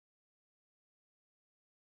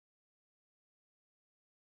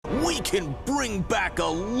can bring back a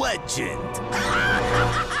legend.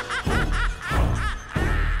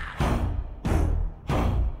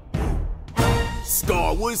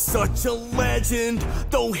 Scar was such a legend.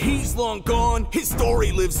 Though he's long gone, his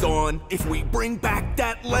story lives on. If we bring back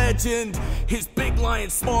that legend, his big lion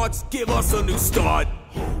smarts give us a new start.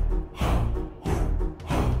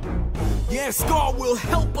 Yeah, Scar will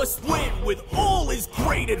help us win with all his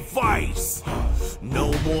great advice.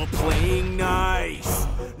 No more playing nice.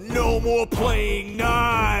 No more playing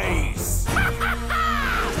nice.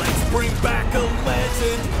 Let's bring back a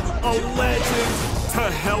legend to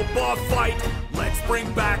help our fight. Let's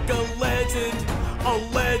bring back a legend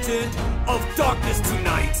of darkness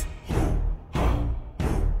tonight.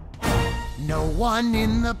 No one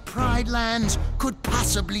in the Pride Lands could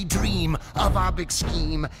possibly dream of our big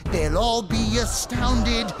scheme. They'll all be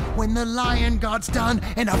astounded when the Lion Guard's done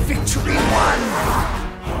and a victory won.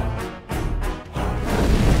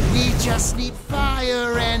 We just need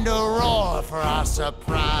fire and a roar for our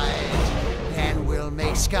surprise, and we'll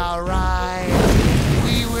make Scar rise.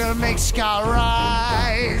 We will make Scar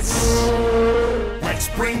rise. Let's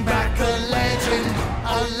bring back a legend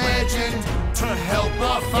to help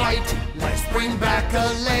our fight. Let's bring back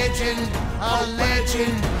a legend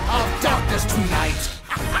of darkness tonight.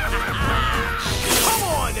 Come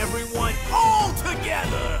on, everyone, all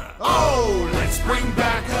together! Oh, let's bring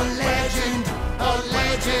back a legend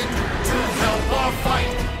to help our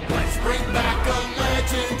fight. Let's bring back a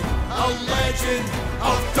legend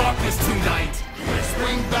of darkness tonight.